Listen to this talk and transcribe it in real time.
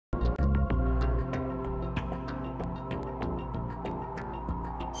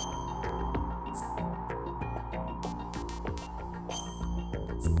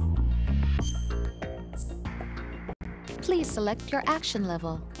please select your action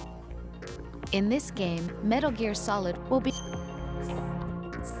level. In this game, Metal Gear Solid will be...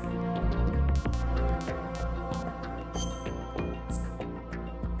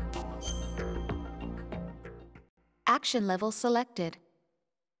 Action level selected.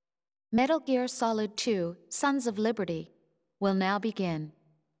 Metal Gear Solid 2: Sons of Liberty will now begin.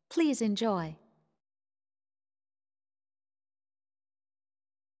 Please enjoy.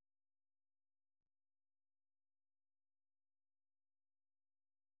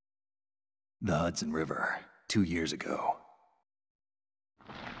 The Hudson River, 2 years ago.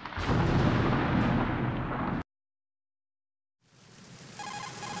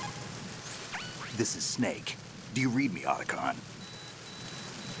 This is Snake. Do you read me, Otacon?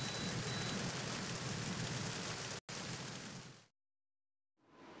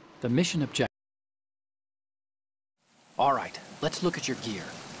 The mission objective. All right, let's look at your gear.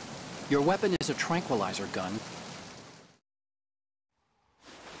 Your weapon is a tranquilizer gun.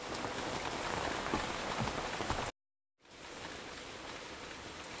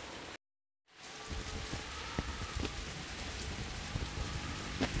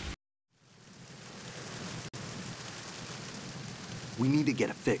 We need to get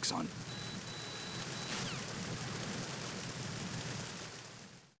a fix on...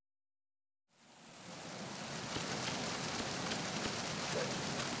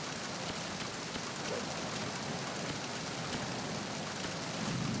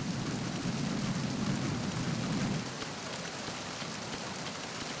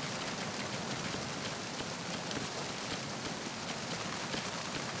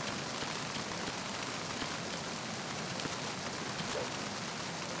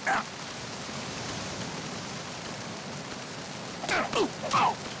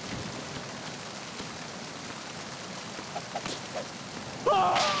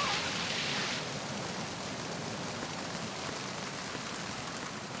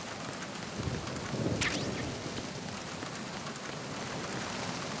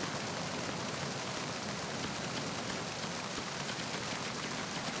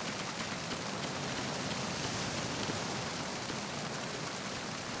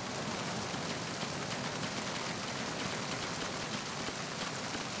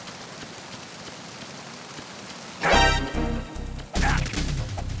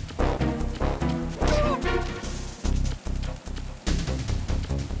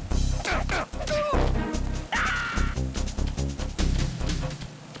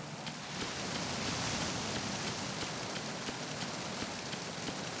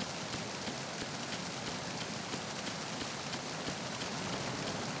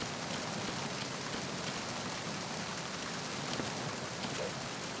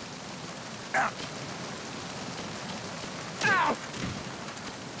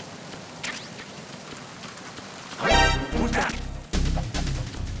 Who's that?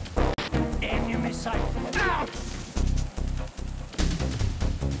 Enemy sight.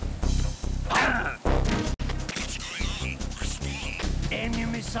 What's going on? Respond.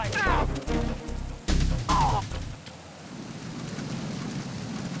 Enemy sight. What's going on?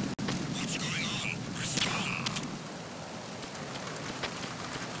 Respond.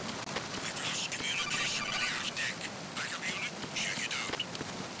 We've lost communication with the aft deck. Backup unit, check it out.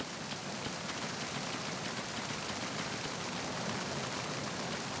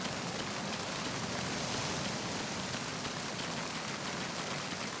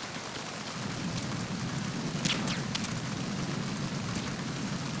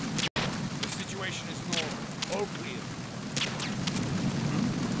 All clear.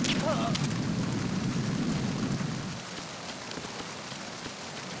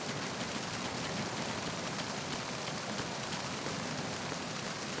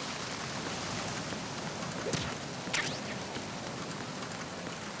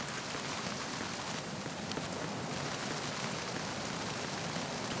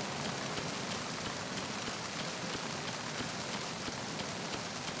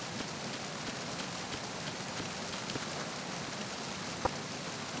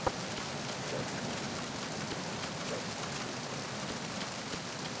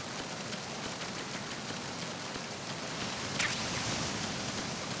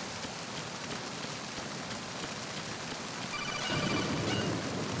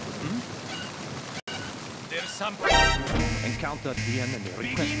 Encountered the enemy.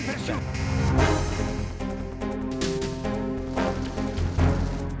 Requesting back.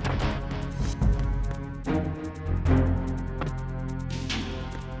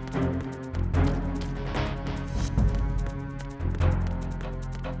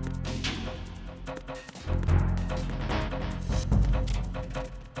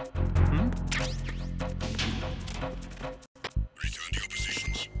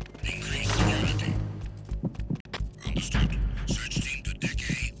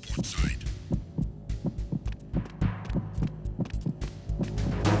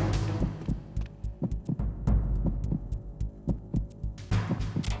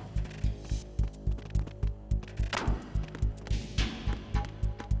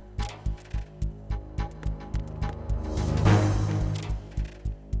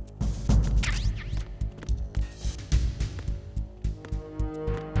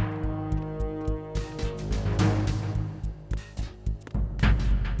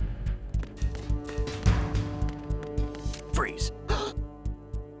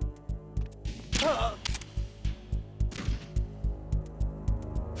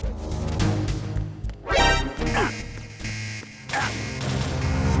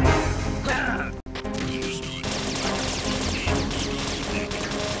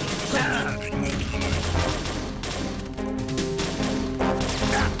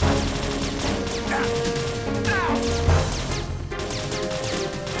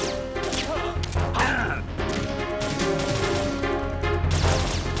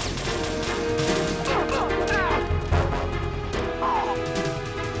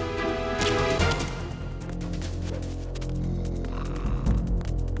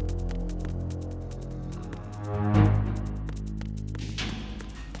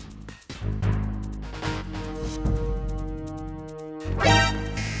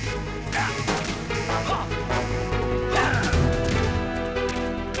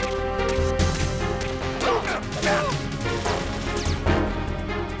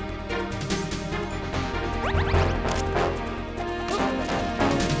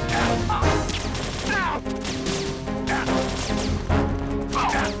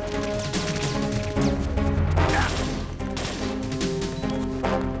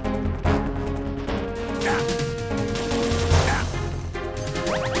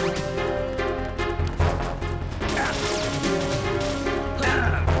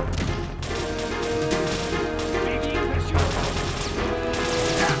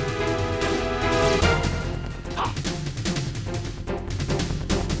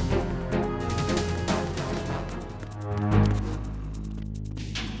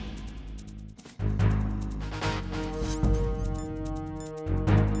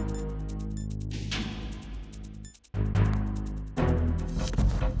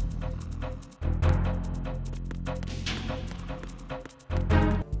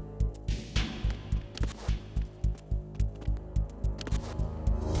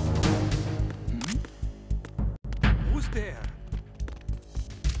 There.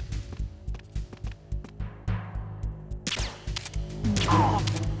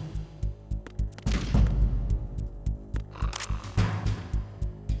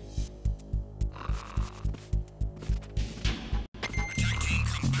 Attack team,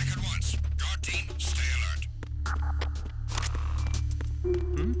 come back at once. Guard team, stay alert.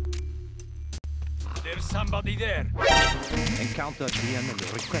 There's somebody there. Encounter the enemy.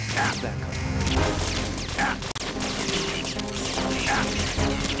 Request backup.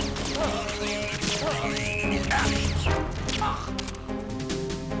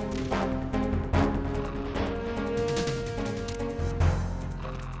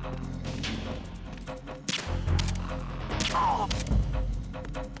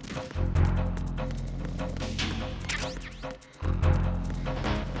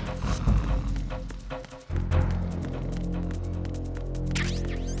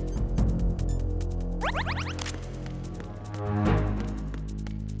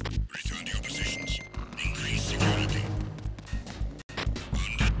 Return to your positions. Increase security.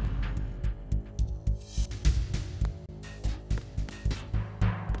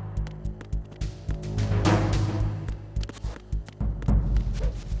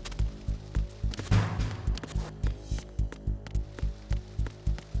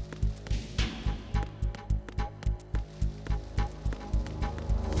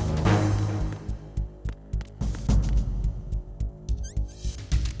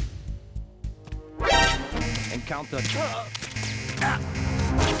 Encounter.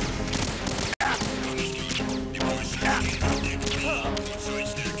 Deploy search team to outside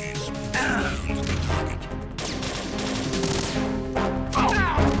staircase. Down to the target.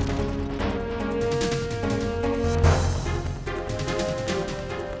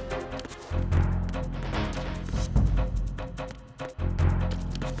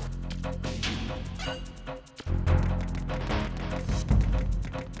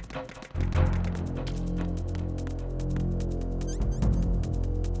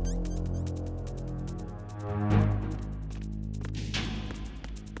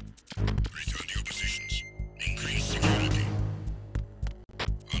 Return to your positions. Increase security.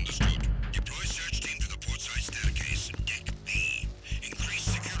 Understood. Deploy search team to the portside staircase. Deck B. Increase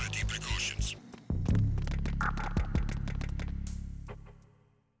security precautions.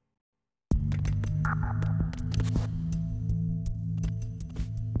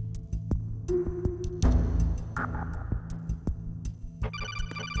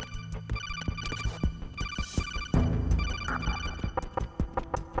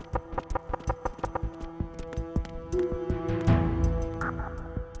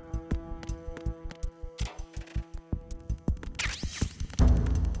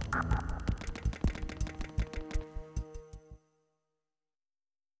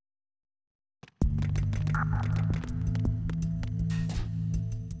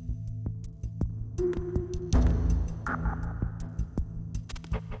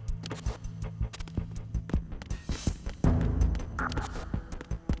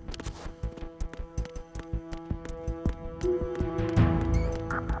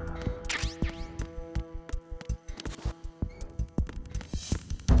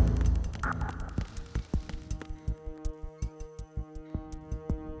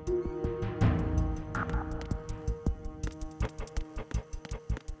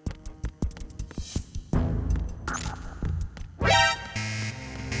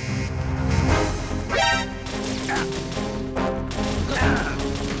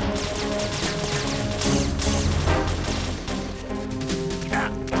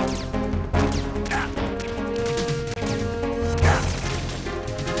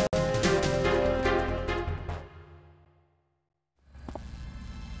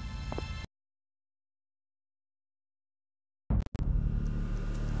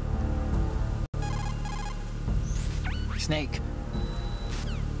 Snake.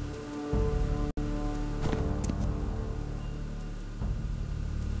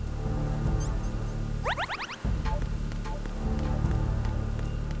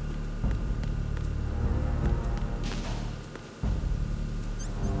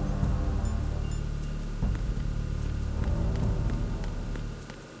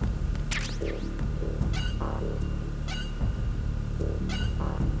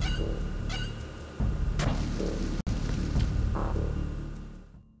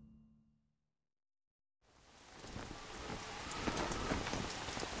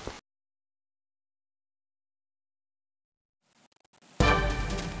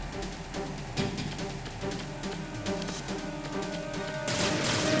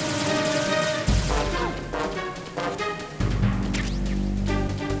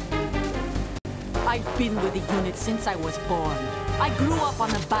 I've been with the unit since I was born. I grew up on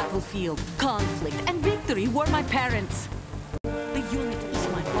the battlefield. Conflict and victory were my parents. The unit is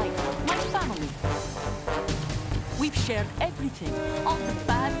my life, my family. We've shared everything, all the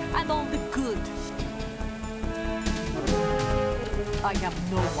bad and all the good. I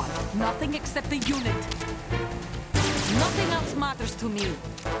have no one, nothing except the unit. Nothing else matters to me.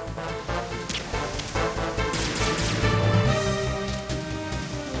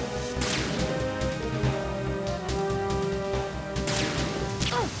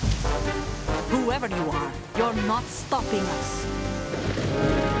 Whoever you are, you're not stopping us.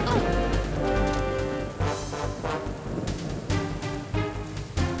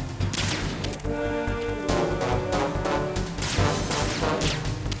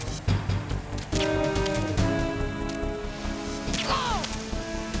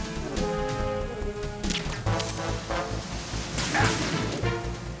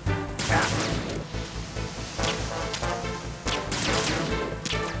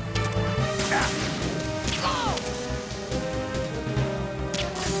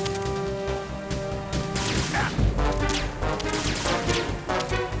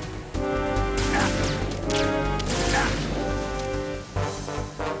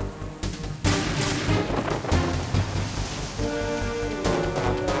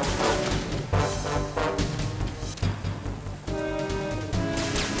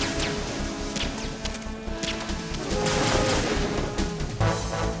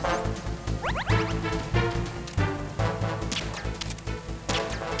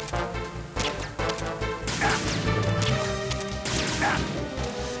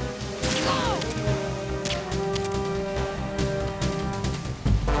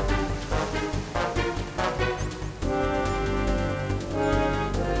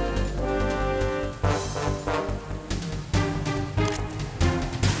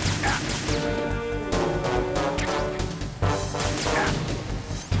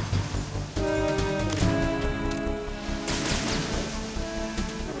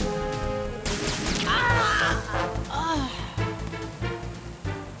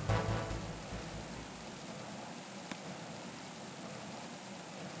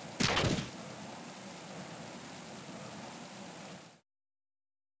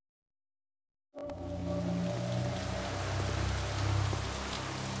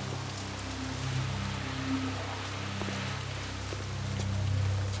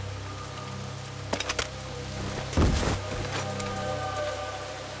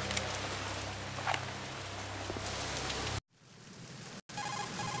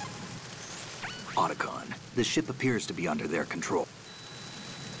 Otacon, the ship appears to be under their control.